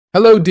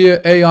Hello,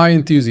 dear AI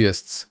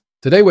enthusiasts.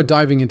 Today we're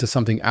diving into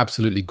something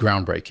absolutely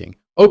groundbreaking.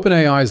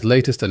 OpenAI's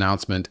latest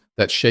announcement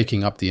that's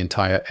shaking up the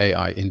entire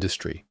AI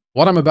industry.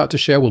 What I'm about to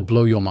share will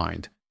blow your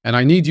mind, and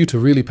I need you to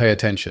really pay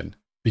attention,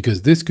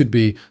 because this could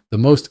be the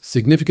most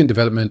significant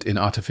development in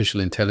artificial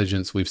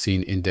intelligence we've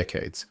seen in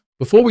decades.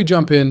 Before we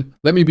jump in,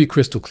 let me be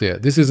crystal clear.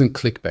 This isn't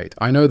clickbait.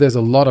 I know there's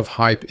a lot of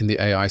hype in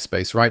the AI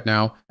space right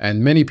now,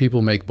 and many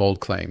people make bold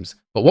claims.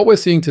 But what we're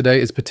seeing today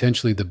is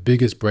potentially the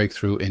biggest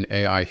breakthrough in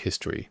AI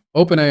history.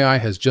 OpenAI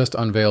has just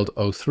unveiled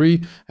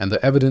O3, and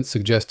the evidence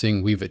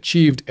suggesting we've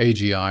achieved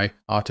AGI,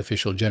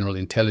 artificial general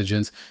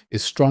intelligence,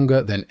 is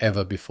stronger than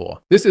ever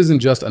before. This isn't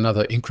just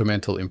another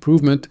incremental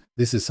improvement.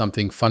 This is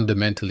something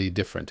fundamentally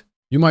different.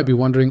 You might be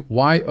wondering,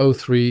 why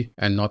O3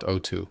 and not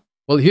O2?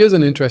 Well, here's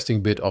an interesting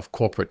bit of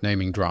corporate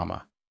naming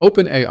drama.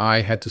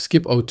 OpenAI had to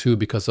skip O2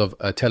 because of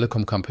a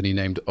telecom company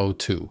named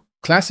O2.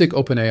 Classic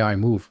OpenAI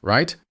move,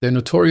 right? They're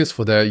notorious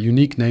for their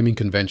unique naming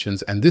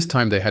conventions, and this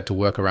time they had to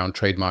work around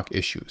trademark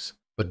issues.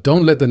 But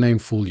don't let the name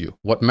fool you.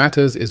 What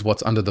matters is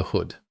what's under the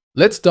hood.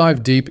 Let's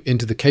dive deep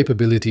into the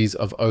capabilities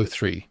of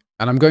O3.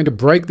 And I'm going to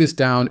break this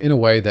down in a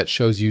way that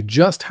shows you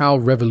just how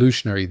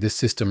revolutionary this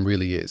system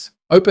really is.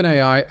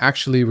 OpenAI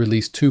actually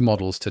released two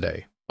models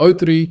today,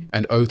 O3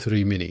 and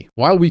O3 Mini.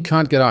 While we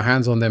can't get our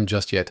hands on them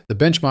just yet, the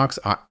benchmarks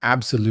are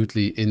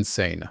absolutely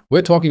insane.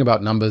 We're talking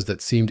about numbers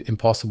that seemed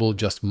impossible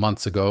just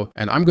months ago,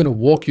 and I'm going to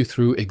walk you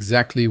through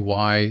exactly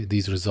why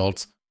these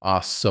results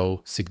are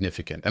so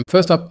significant. And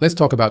first up, let's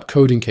talk about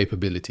coding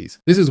capabilities.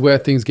 This is where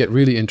things get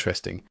really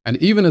interesting. And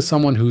even as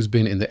someone who's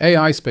been in the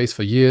AI space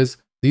for years,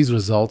 these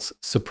results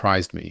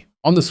surprised me.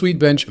 On the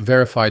Sweetbench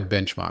Verified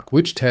benchmark,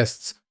 which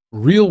tests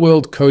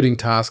real-world coding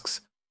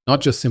tasks, not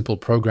just simple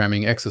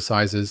programming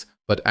exercises,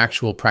 but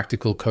actual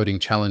practical coding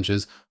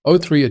challenges,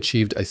 O3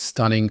 achieved a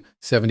stunning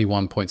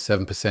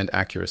 71.7%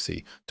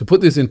 accuracy. To put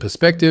this in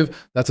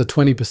perspective, that's a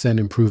 20%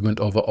 improvement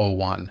over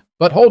O1.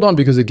 But hold on,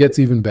 because it gets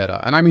even better,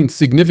 and I mean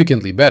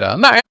significantly better.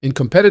 In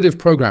competitive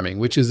programming,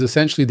 which is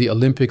essentially the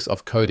Olympics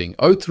of coding,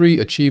 O3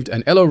 achieved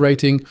an ELO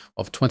rating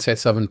of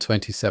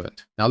 2727.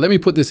 Now let me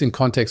put this in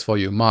context for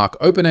you. Mark,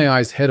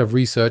 OpenAI's head of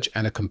research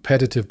and a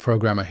competitive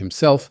programmer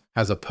himself,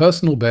 has a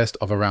personal best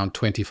of around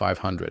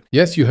 2500.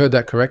 Yes, you heard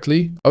that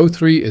correctly.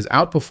 O3 is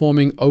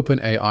outperforming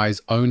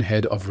OpenAI's own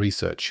head of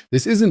research.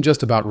 This isn't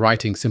just about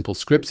writing simple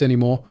scripts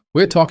anymore.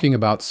 We're talking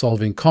about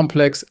solving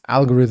complex,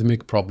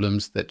 algorithmic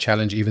problems that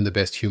challenge even the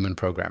best human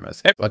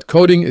programmers. But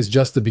coding is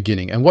just the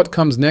beginning, and what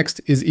comes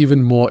next is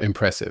even more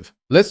impressive.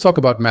 Let's talk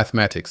about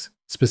mathematics,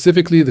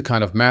 specifically the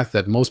kind of math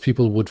that most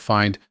people would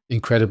find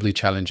incredibly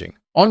challenging.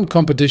 On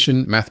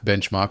competition math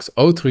benchmarks,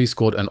 O3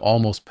 scored an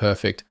almost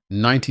perfect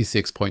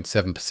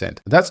 96.7%.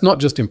 That's not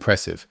just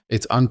impressive,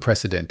 it's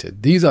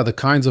unprecedented. These are the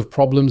kinds of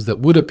problems that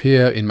would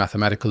appear in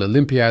mathematical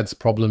Olympiads,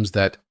 problems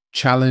that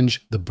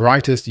challenge the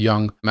brightest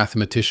young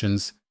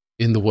mathematicians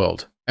in the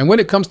world. And when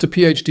it comes to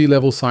PhD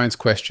level science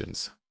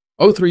questions,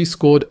 O3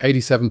 scored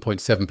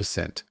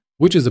 87.7%,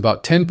 which is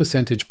about 10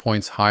 percentage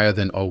points higher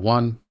than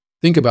O1.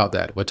 Think about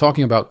that. We're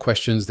talking about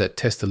questions that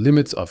test the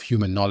limits of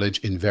human knowledge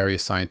in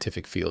various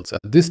scientific fields.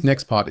 This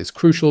next part is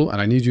crucial,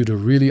 and I need you to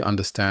really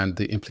understand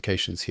the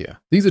implications here.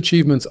 These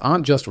achievements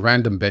aren't just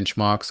random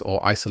benchmarks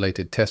or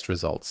isolated test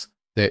results.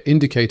 They're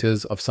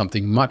indicators of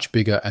something much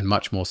bigger and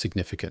much more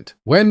significant.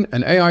 When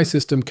an AI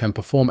system can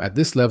perform at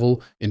this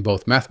level in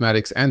both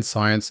mathematics and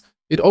science,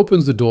 it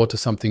opens the door to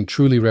something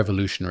truly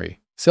revolutionary: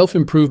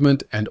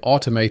 self-improvement and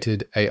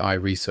automated AI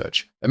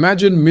research.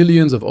 Imagine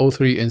millions of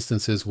O3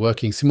 instances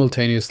working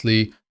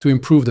simultaneously to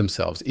improve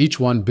themselves, each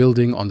one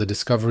building on the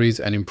discoveries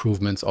and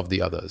improvements of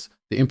the others.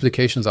 The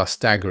implications are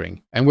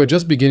staggering, and we're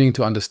just beginning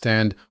to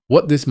understand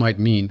what this might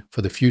mean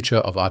for the future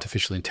of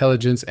artificial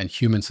intelligence and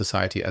human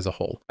society as a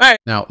whole.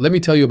 Now, let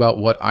me tell you about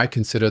what I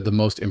consider the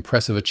most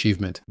impressive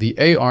achievement, the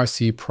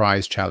ARC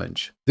Prize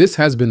Challenge. This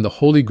has been the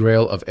holy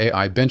grail of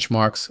AI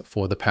benchmarks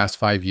for the past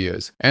 5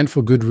 years, and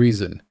for good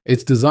reason.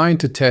 It's designed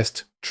to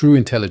test true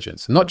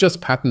intelligence, not just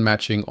pattern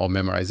matching or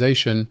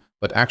memorization,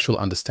 but actual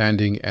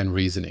understanding and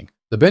reasoning.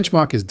 The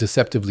benchmark is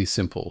deceptively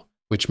simple,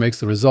 which makes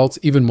the results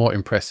even more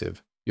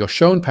impressive. You're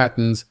shown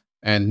patterns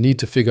and need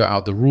to figure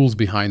out the rules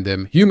behind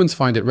them. Humans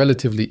find it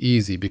relatively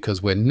easy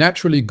because we're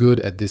naturally good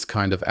at this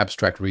kind of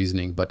abstract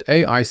reasoning, but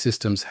AI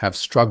systems have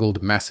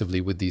struggled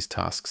massively with these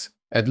tasks,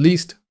 at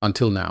least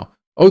until now.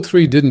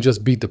 O3 didn't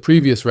just beat the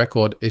previous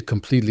record, it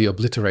completely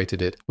obliterated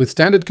it. With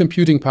standard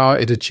computing power,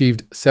 it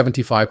achieved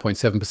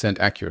 75.7%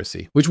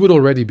 accuracy, which would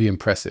already be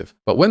impressive.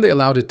 But when they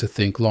allowed it to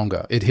think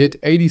longer, it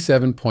hit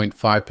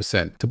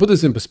 87.5%. To put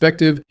this in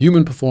perspective,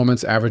 human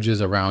performance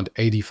averages around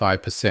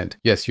 85%.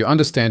 Yes, you're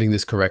understanding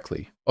this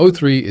correctly.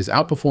 O3 is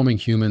outperforming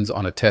humans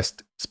on a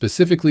test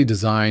specifically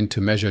designed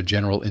to measure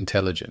general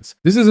intelligence.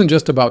 This isn't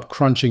just about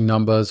crunching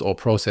numbers or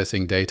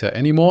processing data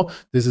anymore.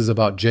 This is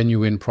about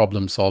genuine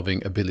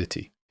problem-solving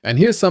ability. And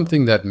here's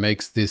something that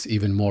makes this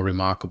even more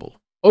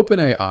remarkable.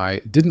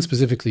 OpenAI didn't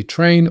specifically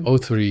train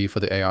O3 for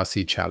the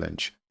ARC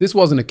challenge. This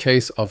wasn't a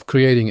case of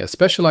creating a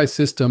specialized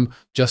system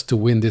just to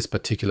win this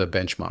particular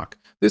benchmark.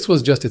 This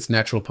was just its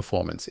natural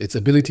performance, its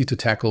ability to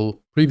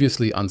tackle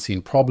previously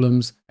unseen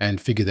problems and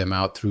figure them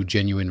out through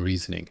genuine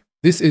reasoning.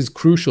 This is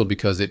crucial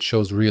because it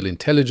shows real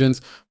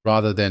intelligence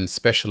rather than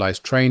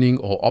specialized training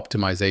or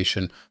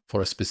optimization for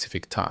a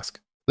specific task.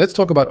 Let's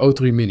talk about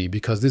O3 Mini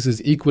because this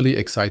is equally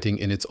exciting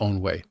in its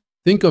own way.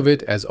 Think of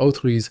it as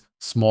O3's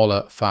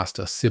smaller,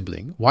 faster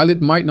sibling. While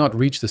it might not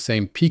reach the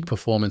same peak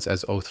performance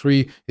as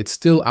O3, it's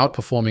still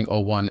outperforming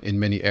O1 in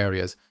many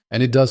areas,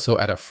 and it does so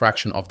at a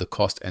fraction of the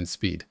cost and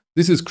speed.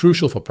 This is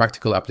crucial for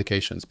practical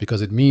applications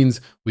because it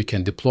means we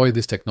can deploy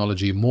this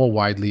technology more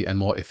widely and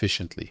more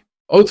efficiently.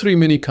 O3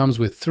 Mini comes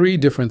with 3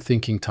 different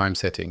thinking time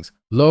settings: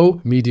 low,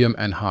 medium,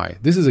 and high.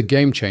 This is a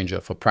game changer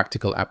for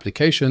practical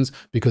applications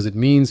because it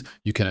means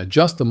you can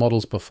adjust the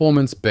model's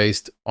performance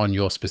based on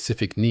your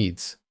specific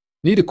needs.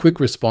 Need a quick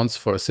response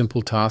for a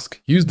simple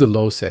task? Use the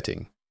low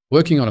setting.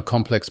 Working on a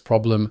complex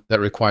problem that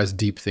requires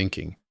deep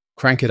thinking?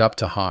 Crank it up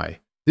to high.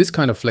 This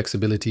kind of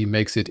flexibility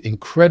makes it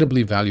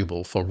incredibly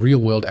valuable for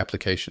real-world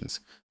applications.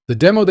 The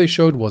demo they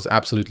showed was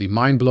absolutely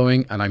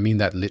mind-blowing, and I mean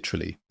that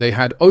literally. They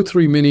had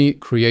O3 Mini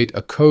create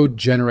a code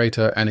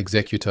generator and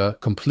executor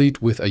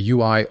complete with a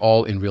UI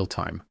all in real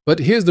time. But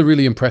here's the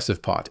really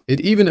impressive part.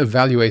 It even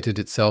evaluated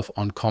itself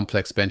on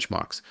complex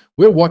benchmarks.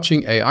 We're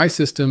watching AI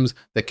systems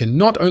that can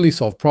not only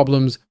solve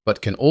problems,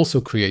 but can also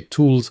create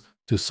tools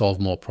to solve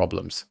more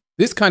problems.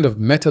 This kind of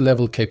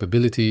meta-level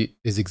capability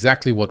is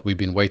exactly what we've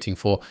been waiting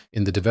for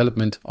in the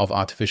development of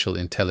artificial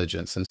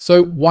intelligence. And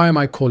so why am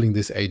I calling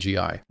this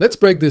AGI? Let's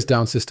break this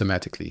down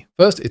systematically.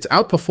 First, it's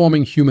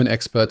outperforming human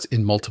experts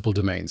in multiple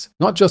domains,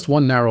 not just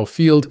one narrow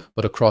field,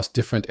 but across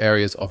different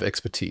areas of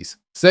expertise.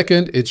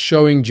 Second, it's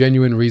showing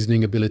genuine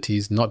reasoning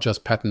abilities, not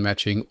just pattern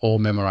matching or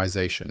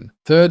memorization.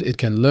 Third, it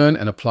can learn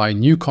and apply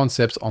new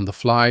concepts on the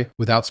fly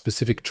without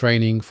specific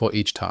training for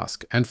each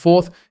task. And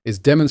fourth, is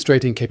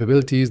demonstrating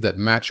capabilities that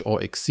match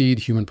or exceed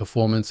human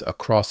performance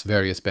across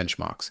various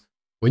benchmarks.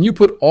 When you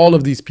put all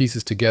of these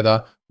pieces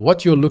together,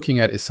 what you're looking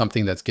at is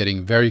something that's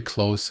getting very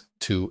close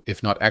to,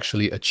 if not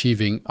actually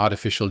achieving,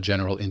 artificial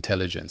general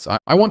intelligence.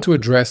 I want to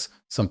address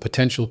some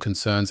potential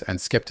concerns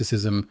and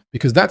skepticism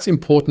because that's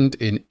important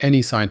in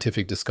any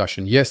scientific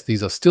discussion. Yes,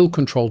 these are still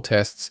controlled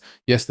tests.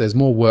 Yes, there's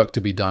more work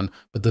to be done,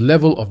 but the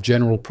level of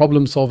general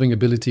problem-solving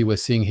ability we're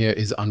seeing here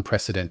is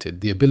unprecedented.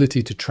 The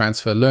ability to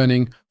transfer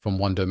learning from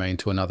one domain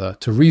to another,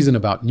 to reason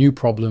about new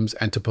problems,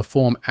 and to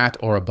perform at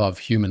or above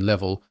human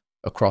level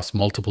across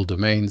multiple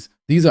domains.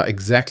 These are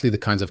exactly the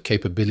kinds of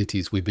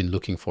capabilities we've been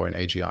looking for in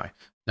AGI.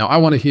 Now, I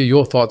want to hear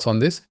your thoughts on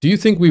this. Do you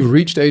think we've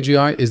reached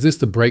AGI? Is this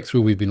the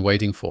breakthrough we've been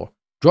waiting for?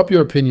 Drop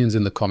your opinions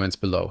in the comments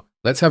below.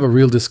 Let's have a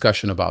real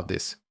discussion about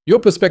this. Your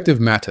perspective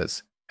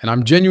matters, and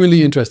I'm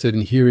genuinely interested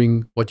in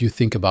hearing what you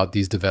think about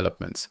these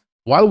developments.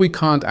 While we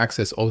can't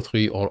access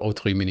O3 or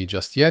O3 Mini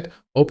just yet,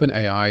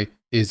 OpenAI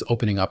is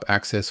opening up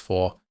access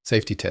for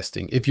safety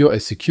testing. If you're a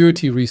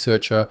security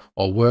researcher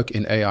or work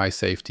in AI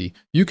safety,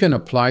 you can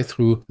apply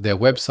through their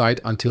website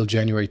until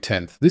January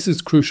 10th. This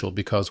is crucial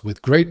because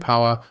with great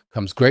power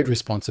comes great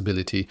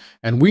responsibility,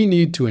 and we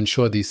need to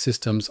ensure these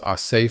systems are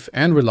safe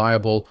and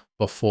reliable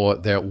before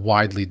they're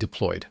widely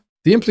deployed.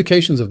 The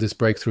implications of this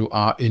breakthrough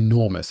are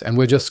enormous, and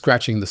we're just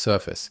scratching the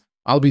surface.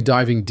 I'll be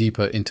diving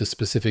deeper into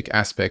specific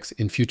aspects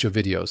in future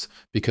videos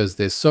because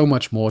there's so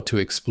much more to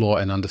explore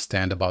and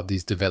understand about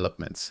these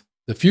developments.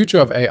 The future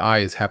of AI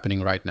is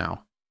happening right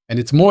now, and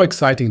it's more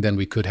exciting than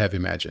we could have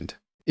imagined.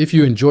 If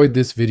you enjoyed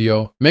this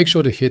video, make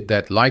sure to hit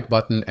that like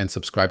button and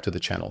subscribe to the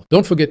channel.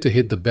 Don't forget to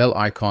hit the bell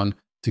icon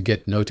to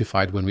get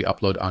notified when we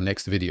upload our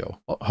next video.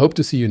 Hope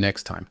to see you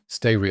next time.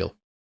 Stay real.